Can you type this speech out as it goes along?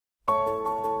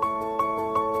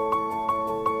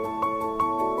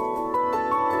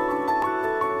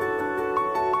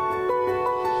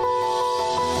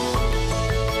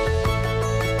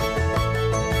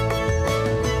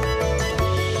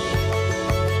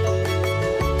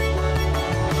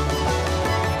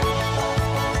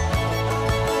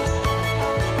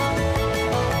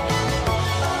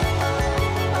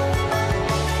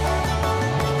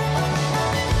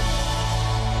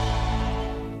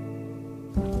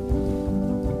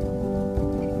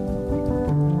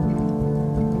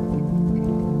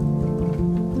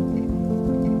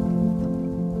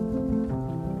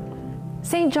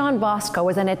St. John Bosco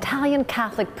was an Italian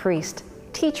Catholic priest,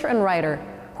 teacher and writer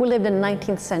who lived in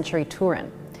 19th century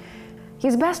Turin.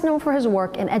 He's best known for his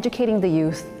work in educating the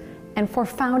youth and for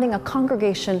founding a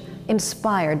congregation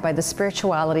inspired by the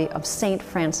spirituality of St.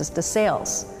 Francis de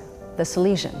Sales, the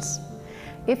Salesians.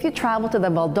 If you travel to the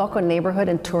Valdocco neighborhood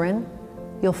in Turin,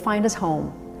 you'll find his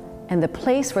home and the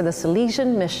place where the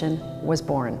Salesian mission was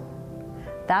born.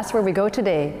 That's where we go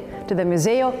today, to the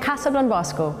Museo Casa Don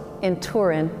Bosco in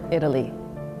Turin, Italy.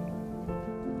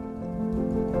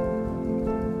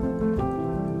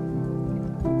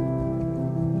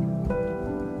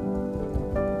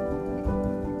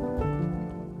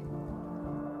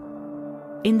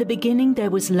 In the beginning there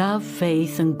was love,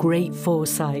 faith, and great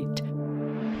foresight.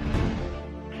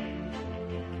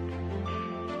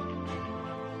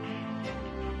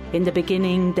 In the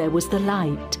beginning there was the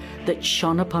light that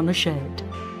shone upon a shed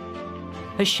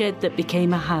that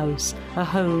became a house, a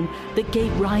home that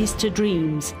gave rise to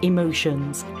dreams,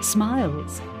 emotions,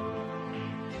 smiles,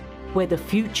 where the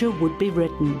future would be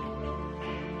written.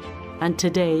 And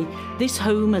today, this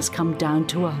home has come down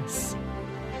to us.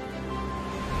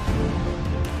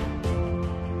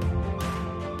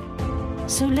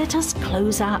 So let us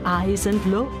close our eyes and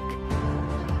look.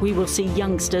 We will see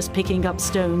youngsters picking up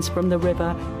stones from the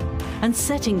river and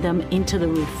setting them into the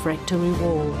refectory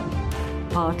wall,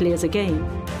 partly as a game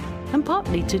and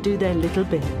partly to do their little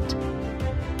bit.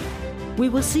 We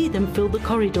will see them fill the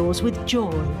corridors with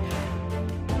joy,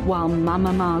 while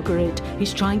Mama Margaret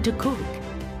is trying to cook,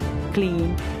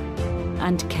 clean,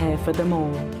 and care for them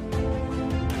all.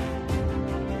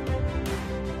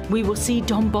 We will see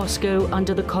Don Bosco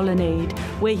under the colonnade,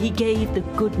 where he gave the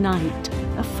good night,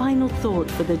 a final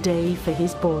thought for the day for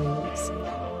his boys.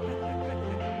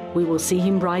 We will see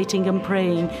him writing and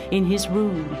praying in his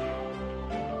room.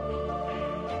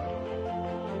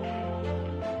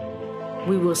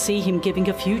 We will see him giving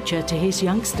a future to his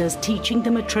youngsters, teaching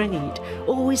them a trade,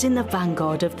 always in the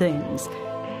vanguard of things.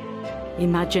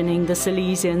 Imagining the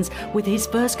Salesians with his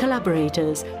first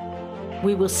collaborators,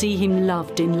 we will see him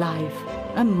loved in life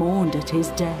and mourned at his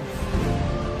death.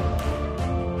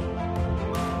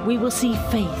 We will see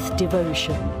faith,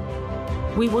 devotion.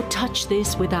 We will touch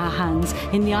this with our hands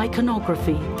in the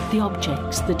iconography, the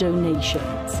objects, the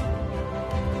donations.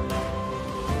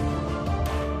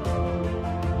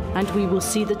 And we will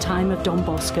see the time of Don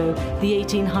Bosco, the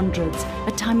 1800s,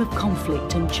 a time of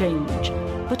conflict and change,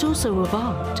 but also of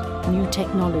art, new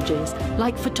technologies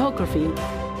like photography.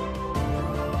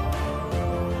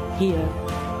 Here,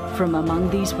 from among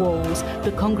these walls,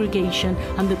 the congregation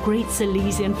and the great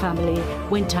Salesian family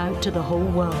went out to the whole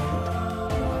world.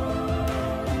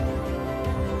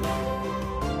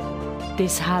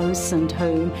 This house and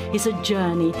home is a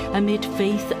journey amid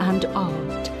faith and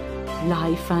art,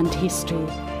 life and history,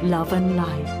 love and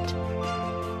light.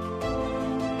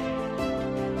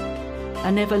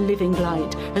 An ever-living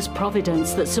light as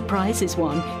providence that surprises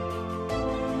one.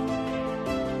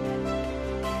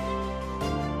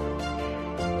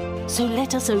 So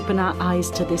let us open our eyes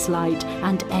to this light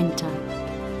and enter.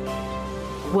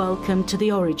 Welcome to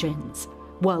the origins.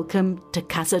 Welcome to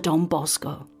Casa Don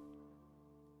Bosco.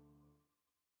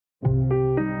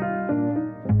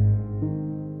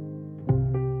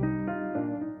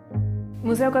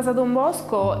 Museo Casa Don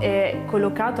Bosco è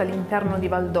collocato all'interno di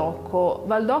Valdocco.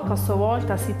 Valdocco a sua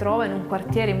volta si trova in un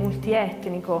quartiere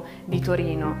multietnico di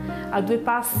Torino, a 2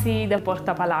 passi da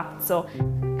Porta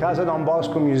Palazzo. Casa Don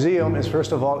Bosco Museum is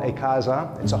first of all a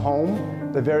casa, it's a home,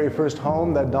 the very first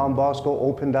home that Don Bosco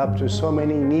opened up to so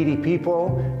many needy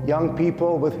people, young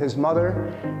people with his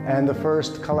mother, and the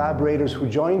first collaborators who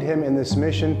joined him in this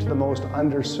mission to the most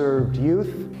underserved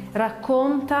youth.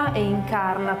 Racconta e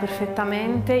incarna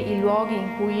perfettamente i luoghi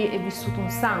in cui è vissuto un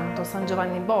santo, San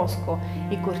Giovanni Bosco,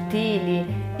 i cortili,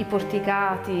 i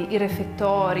porticati, i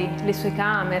refettori, le sue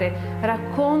camere.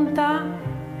 Racconta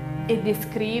e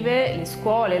descrive le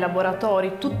scuole, i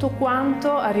laboratori, tutto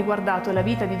quanto ha riguardato la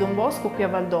vita di Don Bosco qui a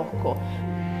Valdocco.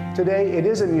 Today it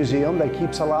is a museum that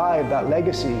keeps alive that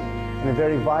legacy in a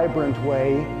very vibrant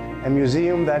way, a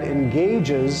museum that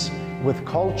engages with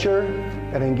culture,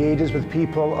 that engages with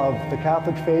people of the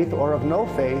Catholic faith or of no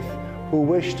faith who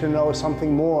wish to know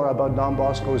something more about Don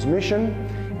Bosco's mission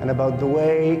and about the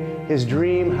way his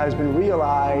dream has been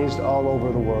realized all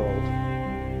over the world.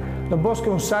 Don Bosco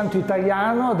è un santo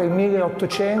italiano del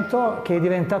 1800 che è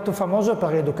diventato famoso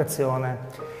per l'educazione.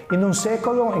 In un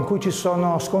secolo in cui ci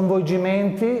sono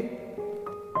sconvolgimenti,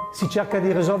 si cerca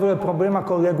di risolvere il problema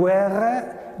con le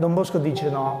guerre, Don Bosco dice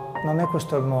no, non è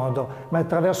questo il modo, ma è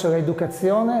attraverso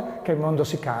l'educazione che il mondo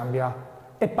si cambia.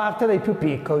 E parte dai più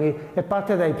piccoli, e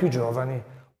parte dai più giovani.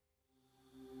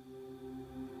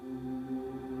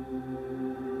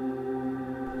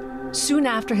 Soon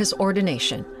after his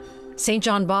ordination, St.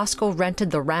 John Bosco rented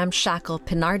the ramshackle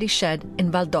Pinardi shed in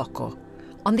Valdocco,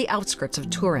 on the outskirts of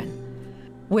Turin.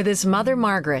 With his mother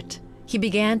Margaret, he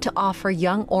began to offer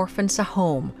young orphans a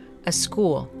home, a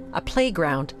school, a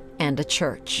playground, and a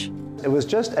church. It was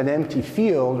just an empty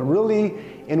field, really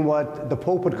in what the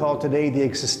Pope would call today the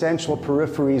existential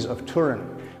peripheries of Turin.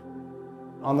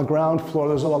 On the ground floor,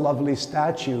 there's a lovely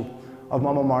statue of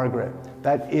Mama Margaret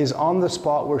that is on the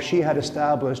spot where she had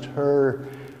established her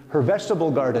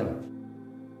vegetable garden.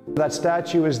 That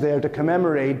statue is there to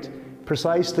commemorate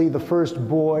precisely the first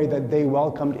boy that they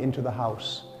welcomed into the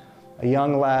house. A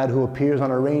young lad who appears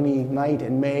on a rainy night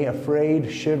in May, afraid,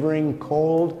 shivering,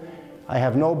 cold. I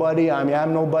have nobody, I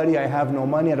am nobody, I have no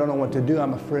money, I don't know what to do,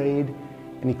 I'm afraid.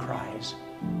 And he cries.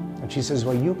 And she says,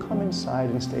 well, you come inside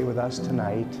and stay with us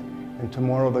tonight, and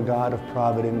tomorrow the God of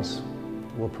Providence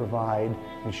will provide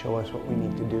and show us what we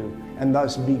need to do. And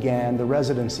thus began the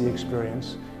residency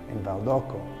experience in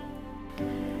Valdocco.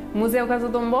 Museo Casa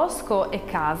Don Bosco è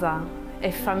casa, è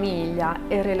famiglia,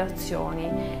 è relazioni,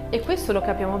 e questo lo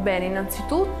capiamo bene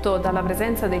innanzitutto dalla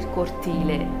presenza del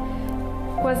cortile.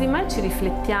 Quasi mai ci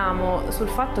riflettiamo sul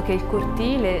fatto che il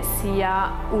cortile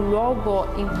sia un luogo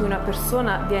in cui una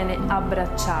persona viene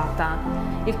abbracciata.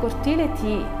 Il cortile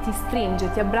ti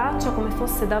stringe, ti abbraccia come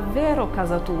fosse davvero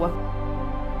casa tua.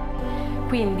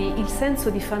 Quindi il senso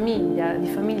di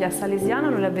famiglia salesiana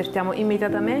noi lo avvertiamo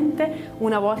immediatamente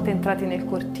una volta entrati nel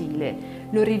cortile.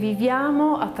 Lo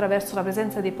riviviamo attraverso la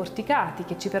presenza dei porticati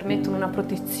che ci permettono una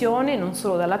protezione non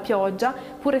solo dalla pioggia,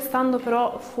 pur restando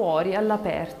però fuori,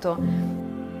 all'aperto.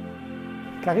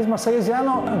 Il carisma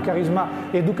salesiano è un carisma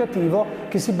educativo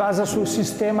che si basa sul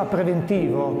sistema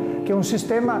preventivo, che è un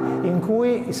sistema in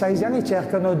cui i salesiani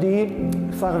cercano di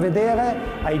far vedere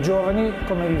ai giovani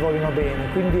come vi vogliono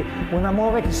bene, quindi un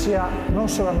amore che sia non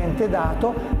solamente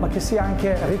dato, ma che sia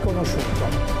anche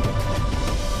riconosciuto.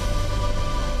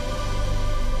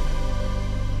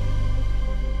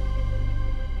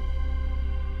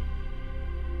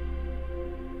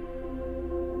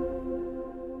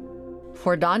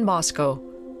 For Don Bosco,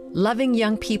 loving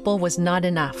young people was not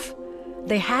enough.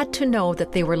 They had to know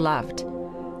that they were loved.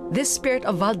 This spirit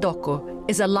of Valdocco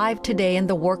is alive today in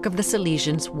the work of the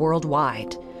Salesians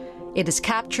worldwide. It is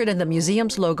captured in the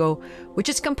museum's logo, which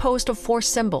is composed of 4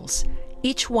 symbols,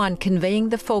 each one conveying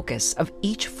the focus of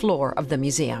each floor of the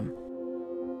museum.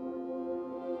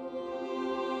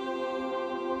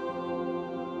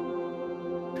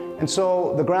 And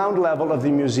so the ground level of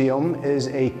the museum is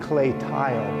a clay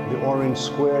tile, the orange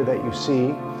square that you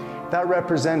see. That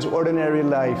represents ordinary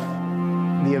life,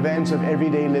 the events of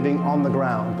everyday living on the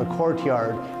ground, the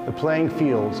courtyard, the playing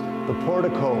fields, the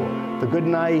portico, the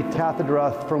goodnight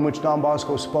cathedra from which Don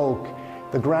Bosco spoke,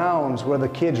 the grounds where the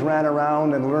kids ran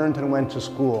around and learned and went to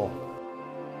school.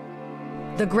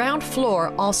 The ground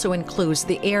floor also includes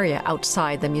the area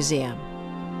outside the museum.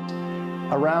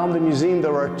 Around the museum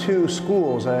there are 2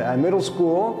 schools, a middle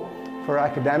school for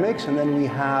academics, and then we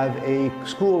have a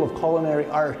school of culinary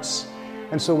arts.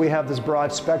 And so we have this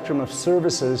broad spectrum of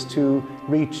services to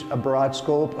reach a broad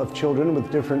scope of children with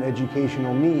different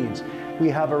educational needs. We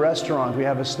have a restaurant, we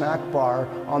have a snack bar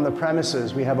on the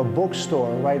premises, we have a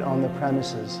bookstore right on the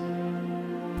premises.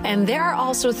 And there are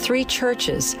also 3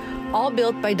 churches, all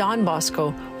built by Don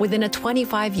Bosco within a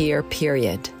 25-year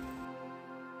period.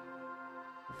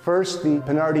 First, the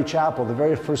Pinardi Chapel, the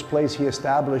very first place he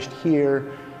established here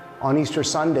on Easter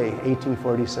Sunday,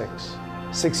 1846.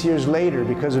 6 years later,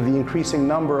 because of the increasing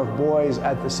number of boys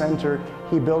at the center,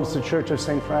 he builds the Church of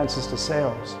St. Francis de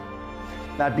Sales.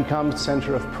 That becomes the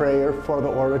center of prayer for the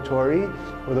oratory,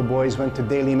 where the boys went to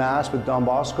daily mass with Don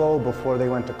Bosco before they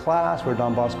went to class, where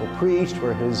Don Bosco preached,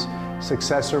 where his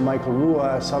successor Michael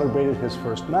Rua celebrated his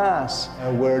first mass,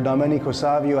 where Domenico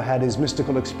Savio had his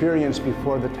mystical experience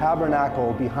before the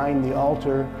tabernacle behind the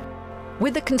altar.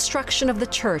 With the construction of the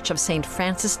Church of St.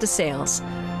 Francis de Sales,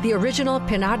 the original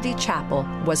Pinardi Chapel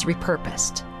was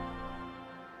repurposed.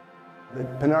 The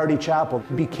Pinardi Chapel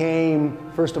became,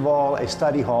 first of all, a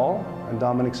study hall, and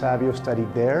Dominic Savio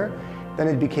studied there. Then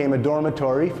it became a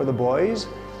dormitory for the boys.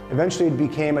 Eventually it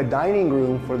became a dining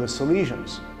room for the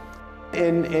Salesians.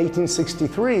 In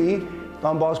 1863,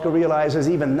 Don Bosco realizes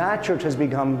even that church has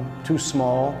become too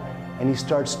small, and he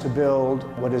starts to build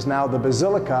what is now the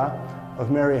Basilica of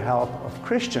Mary Help of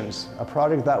Christians, a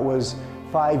project that was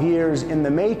 5 years in the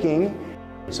making.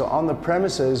 So on the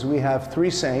premises we have 3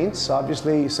 saints,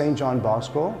 obviously St. John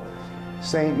Bosco,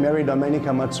 St. Mary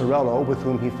Domenica Mazzarello, with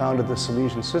whom he founded the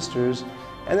Salesian Sisters,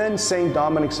 and then St.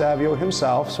 Dominic Savio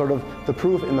himself, sort of the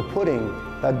proof in the pudding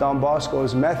that Don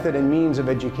Bosco's method and means of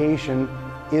education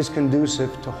is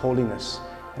conducive to holiness.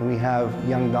 And we have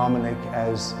young Dominic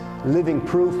as living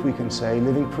proof, we can say,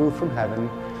 living proof from heaven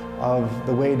of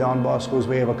the way Don Bosco's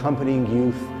way of accompanying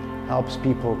youth helps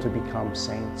people to become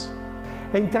saints.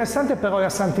 È interessante però la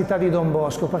santità di Don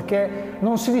Bosco, perché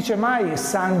non si dice mai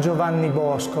San Giovanni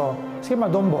Bosco, si chiama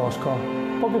Don Bosco,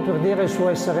 proprio per dire il suo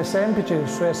essere semplice, il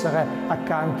suo essere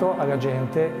accanto alla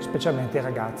gente, specialmente ai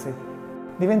ragazzi.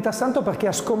 Diventa santo perché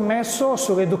ha scommesso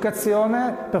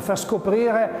sull'educazione per far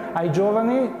scoprire ai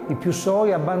giovani, i più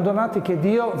soli, abbandonati, che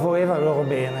Dio voleva il loro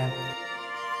bene.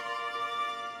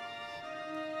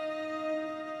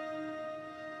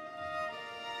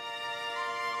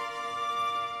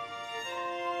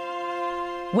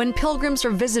 When pilgrims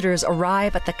or visitors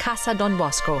arrive at the Casa Don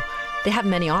Bosco, they have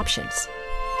many options.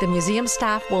 The museum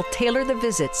staff will tailor the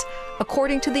visits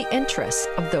according to the interests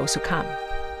of those who come.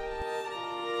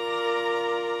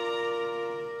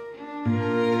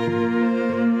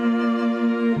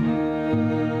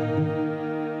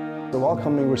 The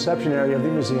welcoming reception area of the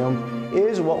museum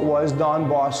is what was Don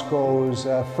Bosco's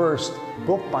first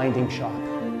bookbinding shop,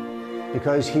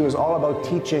 because he was all about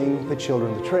teaching the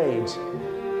children the trades.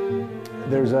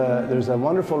 There's a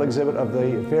wonderful exhibit of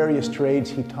the various trades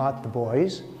he taught the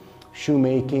boys: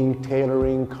 shoemaking,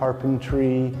 tailoring,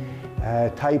 carpentry,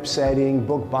 typesetting,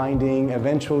 bookbinding,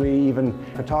 eventually even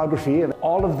photography.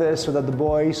 All of this so that the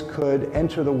boys could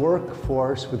enter the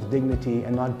workforce with dignity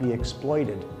and not be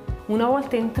exploited. Una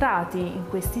volta entrati in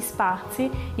questi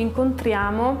spazi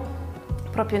incontriamo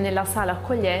proprio nella sala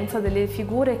accoglienza delle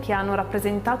figure che hanno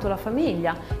rappresentato la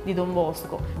famiglia di Don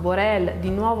Bosco. Borel, di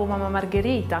nuovo Mamma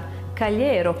Margherita,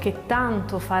 Cagliero, che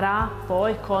tanto farà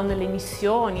poi con le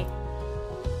missioni.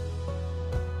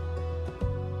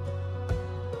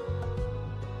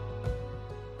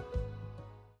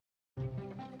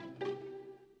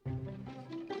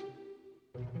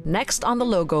 Next on the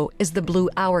logo is the blue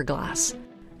hourglass,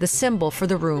 the symbol for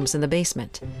the rooms in the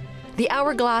basement. The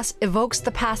hourglass evokes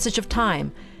the passage of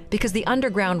time because the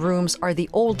underground rooms are the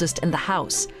oldest in the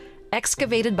house,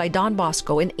 excavated by Don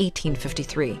Bosco in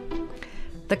 1853.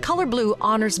 The color blue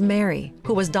honors Mary,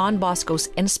 who was Don Bosco's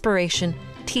inspiration,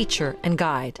 teacher, and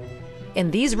guide. In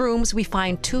these rooms, we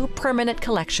find two permanent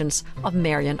collections of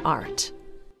Marian art.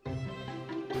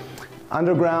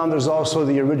 Underground, there's also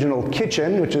the original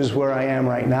kitchen, which is where I am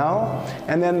right now,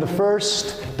 and then the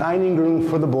first dining room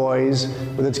for the boys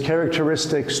with its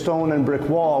characteristic stone and brick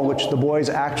wall, which the boys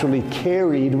actually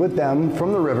carried with them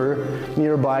from the river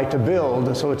nearby to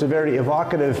build. So it's a very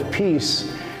evocative piece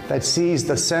that sees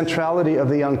the centrality of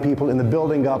the young people in the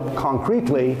building up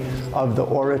concretely of the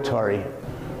oratory.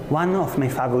 One of my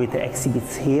favorite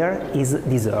exhibits here is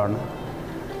this urn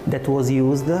that was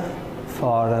used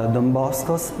for Don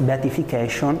Bosco's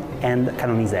beatification and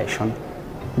canonization.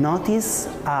 Notice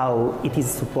how it is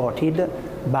supported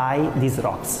by these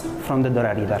rocks from the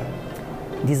Dora River.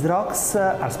 These rocks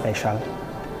are special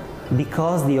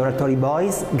because the oratory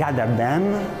boys gathered them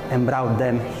and brought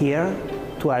them here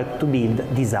to help to build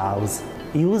this house.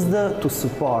 Used to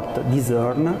support this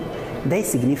urn, they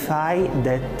signify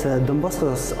that Don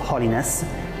Bosco's holiness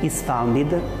is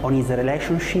founded on his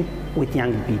relationship with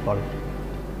young people,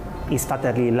 his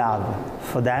fatherly love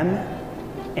for them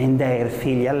and their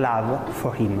filial love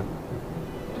for him.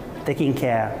 Taking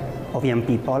care of young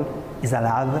people is a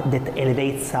love that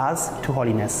elevates us to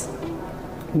holiness,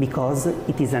 because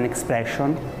it is an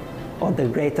expression of the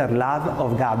greater love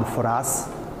of God for us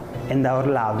and our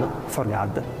love for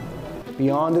God.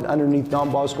 Beyond it, underneath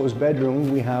Don Bosco's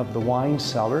bedroom, we have the wine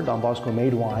cellar. Don Bosco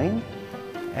made wine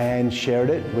and shared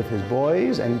it with his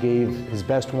boys and gave his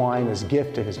best wine as a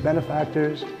gift to his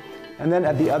benefactors. And then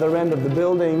at the other end of the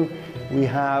building, we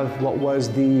have what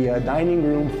was the dining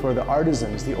room for the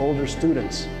artisans, the older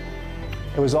students.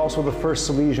 It was also the first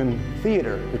Salesian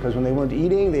theater, because when they weren't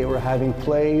eating, they were having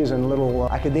plays and little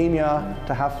academia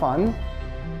to have fun.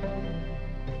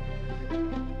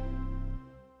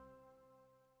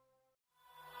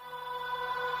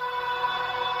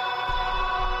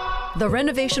 The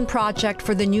renovation project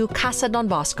for the new Casa Don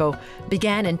Bosco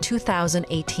began in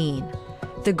 2018.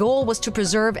 The goal was to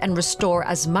preserve and restore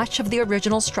as much of the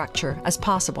original structure as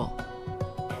possible.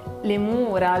 Le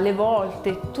mura, le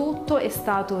volte, tutto è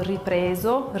stato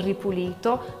ripreso,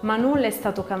 ripulito, ma nulla è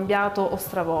stato cambiato o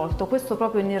stravolto. Questo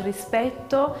proprio nel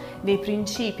rispetto dei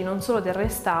principi non solo del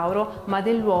restauro, ma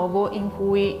del luogo in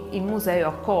cui il museo è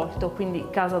accolto, quindi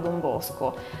Casa Don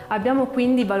Bosco. Abbiamo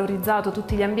quindi valorizzato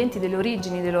tutti gli ambienti delle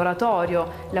origini dell'oratorio,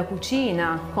 la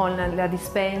cucina con la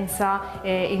dispensa,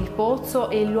 il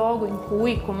pozzo e il luogo in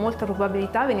cui con molta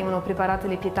probabilità venivano preparate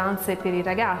le pietanze per i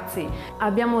ragazzi.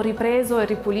 Abbiamo ripreso e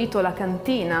ripulito demolito la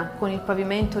cantina con il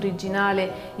pavimento originale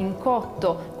in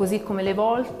cotto, così come le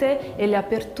volte e le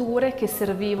aperture che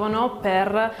servivano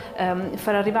per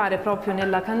far arrivare proprio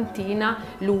nella cantina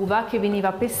l'uva che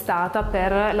veniva pestata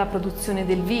per la produzione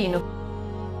del vino.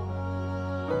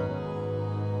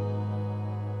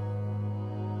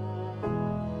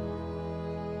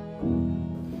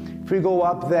 If we go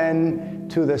up then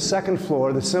to the second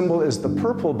floor, the symbol is the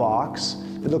purple box.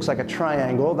 It looks like a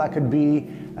triangle. That could be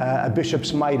a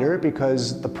bishop's mitre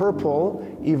because the purple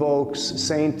evokes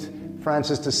Saint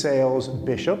Francis de Sales,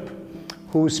 bishop,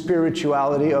 whose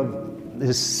spirituality of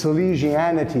his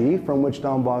Salesianity, from which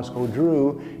Don Bosco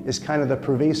drew, is kind of the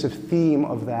pervasive theme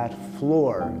of that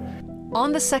floor.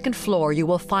 On the second floor, you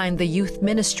will find the youth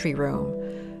ministry room.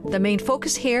 The main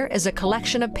focus here is a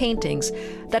collection of paintings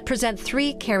that present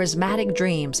three charismatic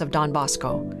dreams of Don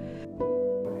Bosco.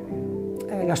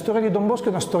 La storia di Don Bosco è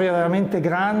una storia veramente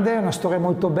grande, una storia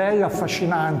molto bella,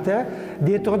 affascinante.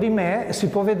 Dietro di me si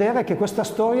può vedere che questa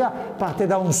storia parte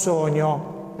da un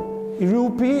sogno. I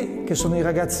lupi, che sono i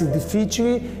ragazzi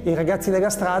difficili, i ragazzi della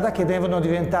strada che devono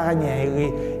diventare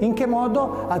agnelli. In che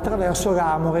modo? Attraverso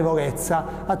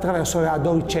l'amorevolezza, attraverso la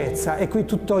dolcezza. E qui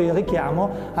tutto il richiamo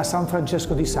a San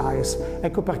Francesco di Sales.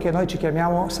 Ecco perché noi ci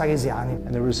chiamiamo salesiani. And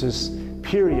there was this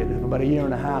period of about a year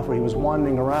and a half where he was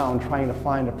wandering around trying to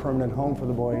find a permanent home for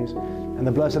the boys. And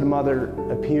the Blessed Mother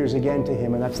appears again to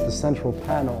him, and that's the central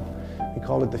panel. We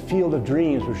call it the Field of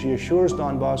Dreams, where she assures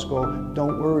Don Bosco,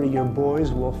 don't worry, your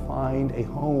boys will find a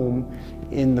home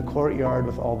in the courtyard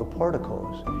with all the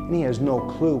porticos. And he has no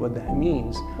clue what that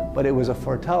means, but it was a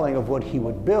foretelling of what he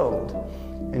would build.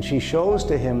 And she shows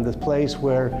to him the place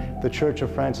where the Church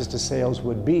of Francis de Sales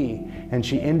would be. And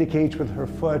she indicates with her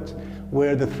foot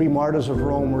where the three martyrs of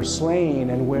Rome were slain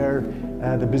and where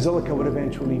the basilica would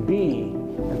eventually be.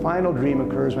 The final dream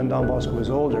occurs when Don Bosco was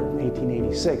older,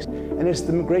 1886. And it's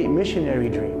the great missionary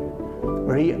dream,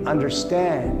 where he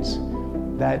understands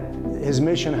that his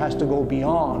mission has to go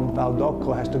beyond,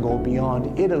 Valdocco has to go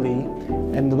beyond Italy.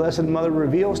 And the Blessed Mother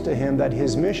reveals to him that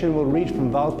his mission will reach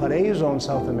from Valparaiso in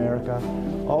South America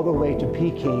all the way to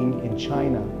Peking in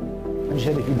China. And she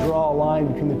said, if you draw a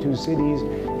line between the two cities,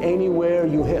 anywhere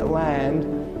you hit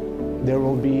land, there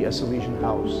will be a Salesian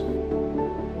house.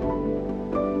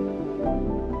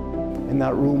 In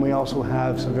that room, we also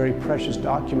have some very precious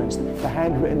documents. The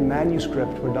handwritten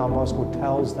manuscript where Don Bosco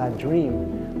tells that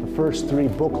dream. The first three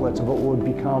booklets of what would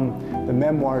become the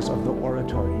memoirs of the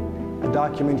oratory. A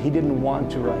document he didn't want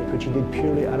to write, which he did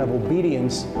purely out of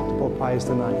obedience to Pope Pius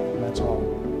IX, and that's all.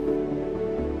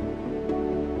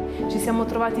 Ci siamo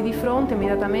trovati di fronte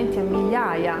immediatamente a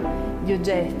migliaia di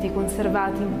oggetti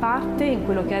conservati in parte in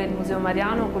quello che era il Museo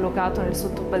Mariano collocato nel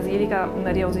sottobasilica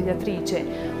Maria Ausiliatrice,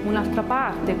 un'altra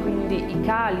parte quindi i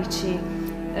calici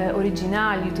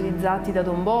originali utilizzati da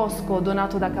Don Bosco,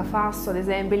 donato da Cafasso ad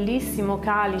esempio, bellissimo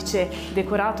calice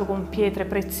decorato con pietre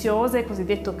preziose,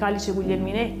 cosiddetto calice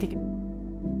Guglielminetti.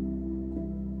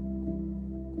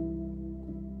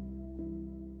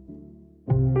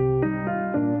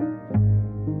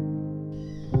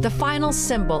 The final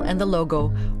symbol and the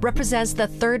logo represents the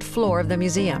third floor of the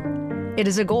museum. It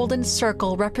is a golden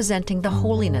circle representing the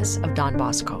holiness of Don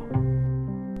Bosco.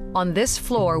 On this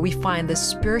floor, we find the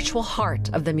spiritual heart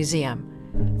of the museum,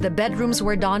 the bedrooms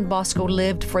where Don Bosco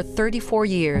lived for 34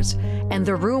 years, and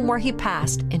the room where he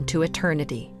passed into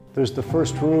eternity. There's the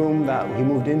first room that he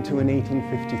moved into in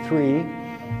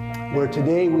 1853, where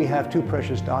today we have two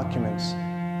precious documents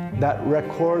that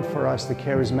record for us the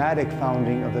charismatic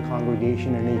founding of the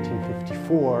congregation in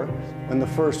 1854, when the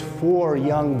first 4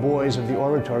 young boys of the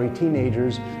oratory,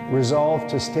 teenagers, resolved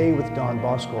to stay with Don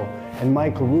Bosco. And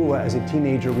Michael Rua, as a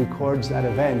teenager, records that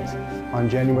event on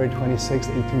January 26,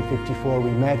 1854.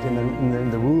 We met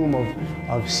in the room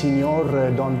of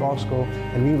Signor Don Bosco,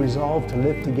 and we resolved to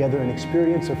live together an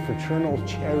experience of fraternal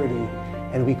charity,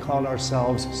 and we called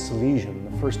ourselves Salesian,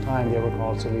 the first time they were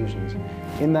called Salesians.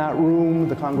 In that room,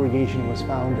 the congregation was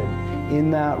founded. In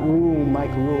that room,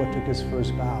 Michael Rua took his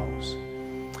first vows.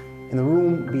 In the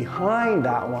room behind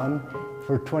that one,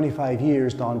 for 25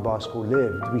 years, Don Bosco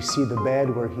lived. We see the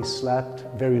bed where he slept,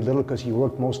 very little because he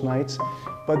worked most nights,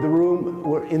 but the room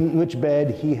in which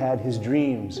bed he had his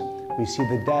dreams. We see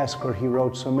the desk where he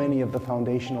wrote so many of the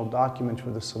foundational documents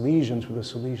for the Salesians, for the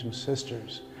Salesian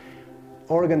sisters.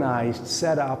 Organized,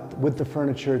 set up with the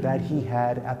furniture that he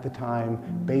had at the time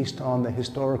based on the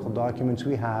historical documents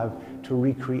we have to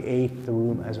recreate the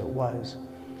room as it was.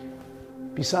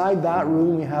 Beside that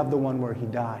room, we have the one where he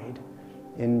died.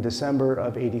 In December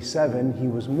of '87, he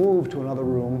was moved to another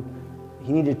room.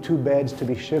 He needed 2 beds to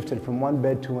be shifted from one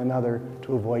bed to another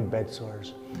to avoid bed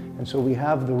sores. And so we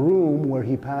have the room where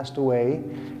he passed away,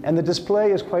 and the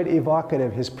display is quite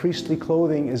evocative. His priestly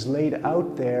clothing is laid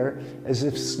out there as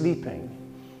if sleeping,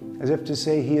 as if to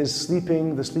say he is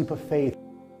sleeping the sleep of faith.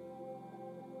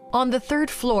 On the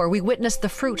third floor, we witness the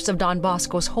fruits of Don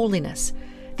Bosco's holiness,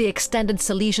 the extended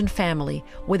Salesian family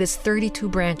with its 32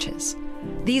 branches.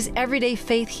 These everyday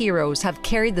faith heroes have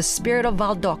carried the spirit of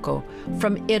Valdocco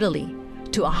from Italy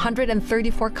to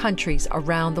 134 countries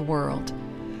around the world.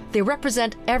 They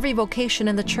represent every vocation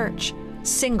in the church: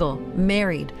 single,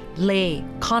 married, lay,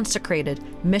 consecrated,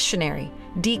 missionary,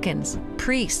 deacons,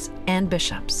 priests, and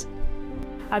bishops.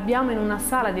 Abbiamo in una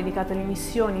sala dedicata alle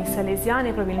missioni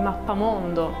salesiane proprio il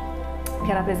mappamondo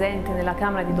che era presente nella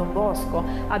camera di Don Bosco.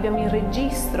 Abbiamo il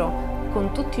registro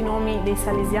con tutti i nomi dei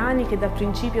salesiani che dal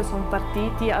principio sono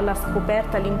partiti alla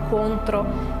scoperta,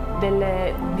 all'incontro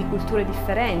di culture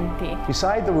differenti.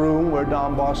 Beside the room where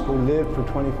Don Bosco lived for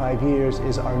 25 years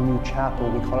is our new chapel.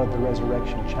 We call it the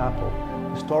Resurrection Chapel.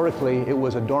 Historically, it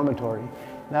was a dormitory.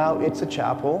 Now it's a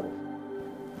chapel.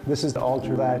 This is the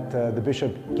altar that the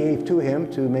bishop gave to him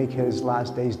to make his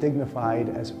last days dignified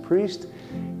as a priest.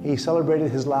 He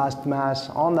celebrated his last Mass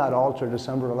on that altar,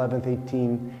 December 11th,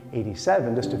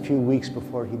 1887, just a few weeks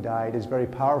before he died. It's very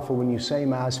powerful when you say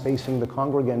Mass facing the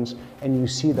congregants and you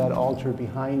see that altar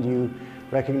behind you,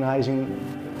 recognizing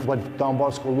what Don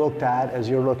Bosco looked at as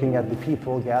you're looking at the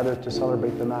people gathered to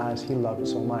celebrate the Mass he loved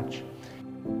so much.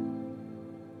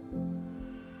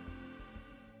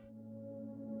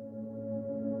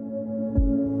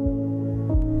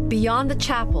 Beyond the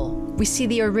chapel, we see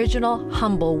the original,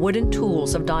 humble wooden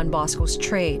tools of Don Bosco's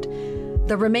trade,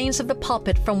 the remains of the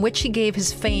pulpit from which he gave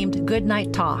his famed good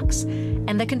night talks,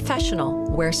 and the confessional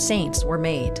where saints were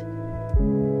made.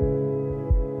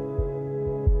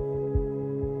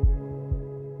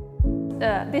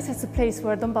 This is a place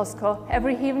where Don Bosco,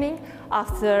 every evening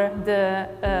after the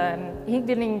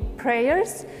evening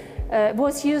prayers,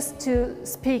 was used to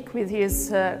speak with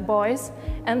his boys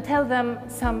and tell them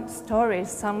some stories,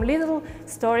 some little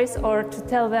stories, or to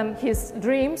tell them his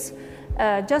dreams,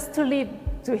 just to leave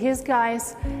to his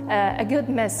guys a good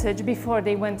message before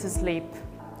they went to sleep.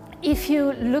 If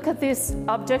you look at this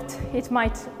object, it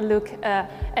might look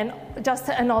just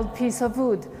an old piece of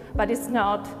wood, but it's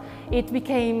not. It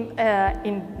became,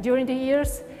 during the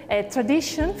years, a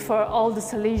tradition for all the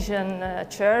Salesian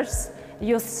churches,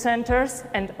 youth centers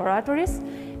and oratories,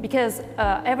 because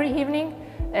every evening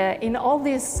in all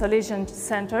these Salesian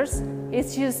centers,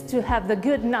 it's used to have the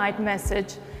good night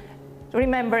message,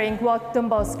 remembering what Don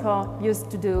Bosco used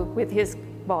to do with his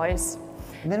boys.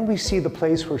 And then we see the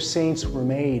place where saints were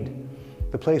made,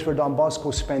 the place where Don Bosco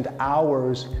spent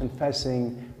hours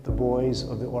confessing the boys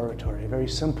of the oratory. A very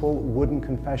simple wooden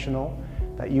confessional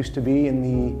that used to be in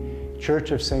the Church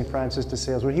of St. Francis de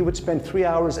Sales, where he would spend 3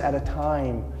 hours at a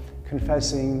time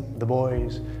confessing the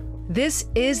boys. This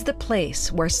is the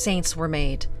place where saints were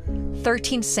made.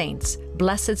 13 saints,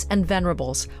 blesseds and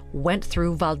venerables, went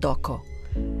through Valdocco.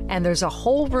 And there's a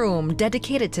whole room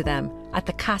dedicated to them at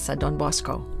the Casa Don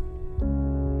Bosco.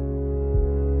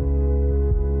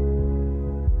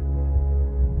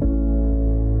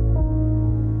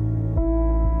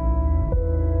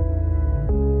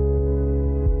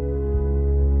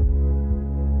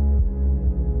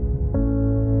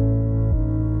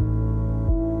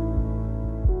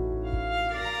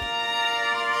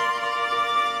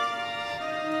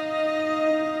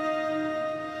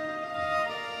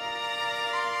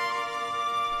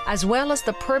 As well as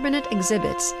the permanent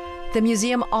exhibits, the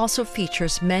museum also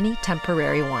features many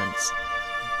temporary ones.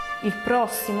 Il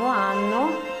prossimo anno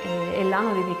è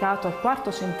l'anno dedicato al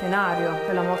 4° centenario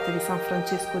della morte di San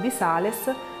Francesco di Sales.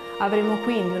 Avremo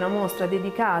quindi una mostra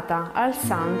dedicata al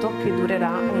santo che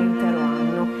durerà un intero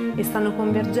anno e stanno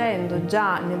convergendo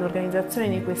già nell'organizzazione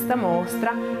di questa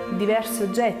mostra diversi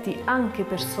oggetti anche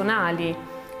personali,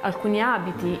 alcuni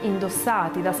abiti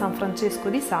indossati da San Francesco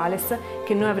di Sales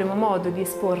che noi avremo modo di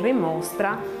esporre in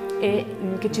mostra e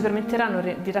che ci permetteranno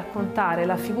di raccontare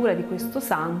la figura di questo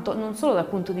santo non solo dal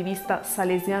punto di vista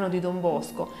salesiano di Don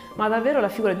Bosco, ma davvero la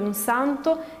figura di un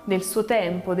santo del suo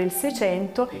tempo, del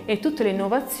Seicento, e tutte le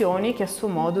innovazioni che a suo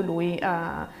modo lui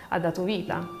ha dato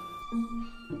vita.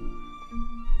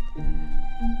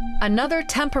 Another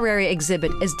temporary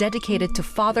exhibit is dedicated to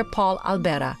Father Paul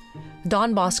Albera,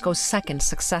 Don Bosco's second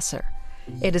successor.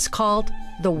 It is called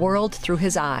The World Through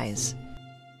His Eyes.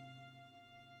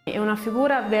 È una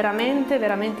figura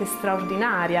veramente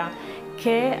straordinaria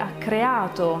che ha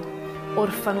creato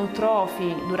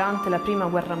orfanotrofi durante la Prima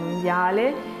Guerra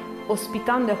Mondiale,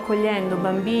 ospitando e accogliendo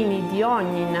bambini di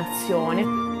ogni nazione.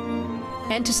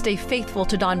 And to stay faithful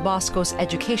to Don Bosco's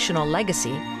educational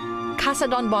legacy, Casa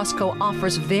Don Bosco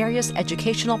offers various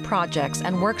educational projects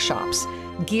and workshops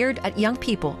geared at young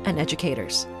people and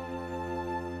educators.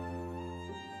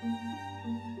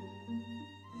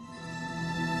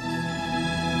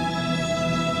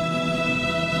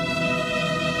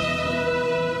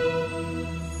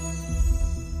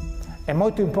 È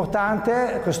molto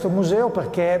importante questo museo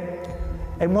perché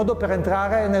è il modo per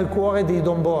entrare nel cuore di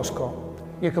Don Bosco.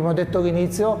 Io, come ho detto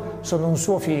all'inizio, sono un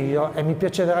suo figlio e mi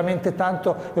piace veramente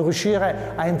tanto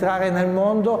riuscire a entrare nel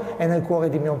mondo e nel cuore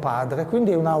di mio padre.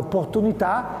 Quindi è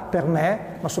un'opportunità per me,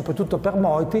 ma soprattutto per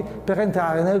molti, per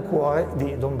entrare nel cuore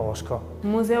di Don Bosco.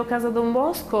 Museo Casa Don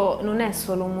Bosco non è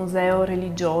solo un museo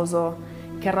religioso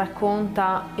che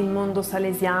racconta il mondo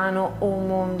salesiano o un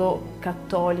mondo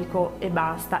cattolico e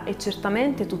basta, è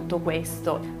certamente tutto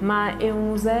questo, ma è un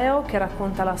museo che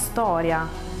racconta la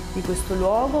storia di questo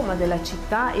luogo, ma della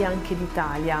città e anche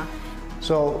d'Italia.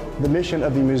 So the mission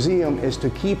of the museum is to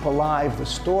keep alive the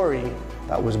story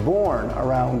that was born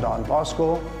around Don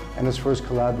Bosco and his first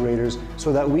collaborators,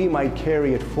 so that we might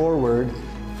carry it forward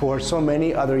for so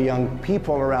many other young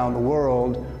people around the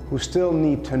world who still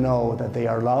need to know that they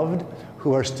are loved,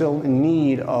 who are still in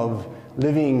need of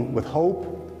living with hope,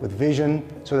 with vision,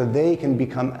 so that they can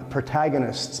become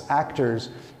protagonists, actors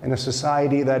in a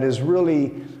society that is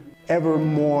really ever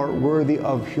more worthy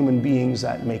of human beings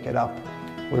that make it up,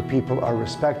 where people are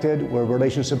respected, where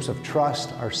relationships of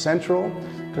trust are central,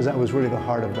 because that was really the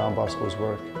heart of Don Bosco's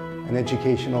work. An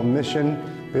educational mission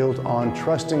built on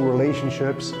trusting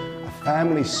relationships, a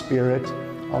family spirit,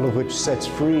 all of which sets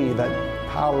free that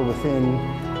power within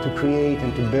to create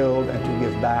and to build and to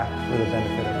give back for the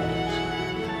benefit of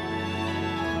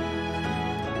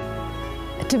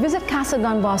others. To visit Casa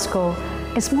Don Bosco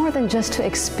is more than just to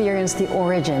experience the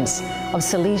origins of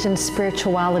Salesian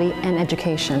spirituality and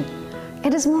education.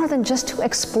 It is more than just to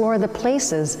explore the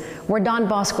places where Don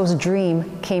Bosco's dream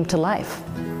came to life.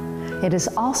 It is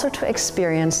also to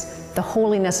experience the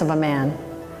holiness of a man,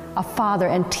 a father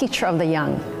and teacher of the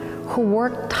young, who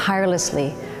worked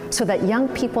tirelessly so that young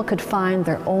people could find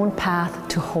their own path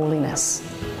to holiness.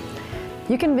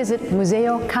 You can visit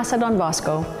Museo Casa Don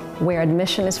Bosco, where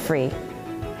admission is free.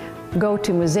 Go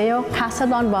to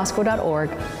museocasadonbosco.org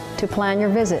to plan your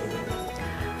visit.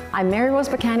 I'm Mary Rose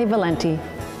Bacani Valenti.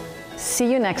 See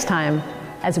you next time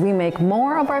as we make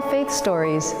more of our faith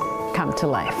stories come to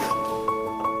life.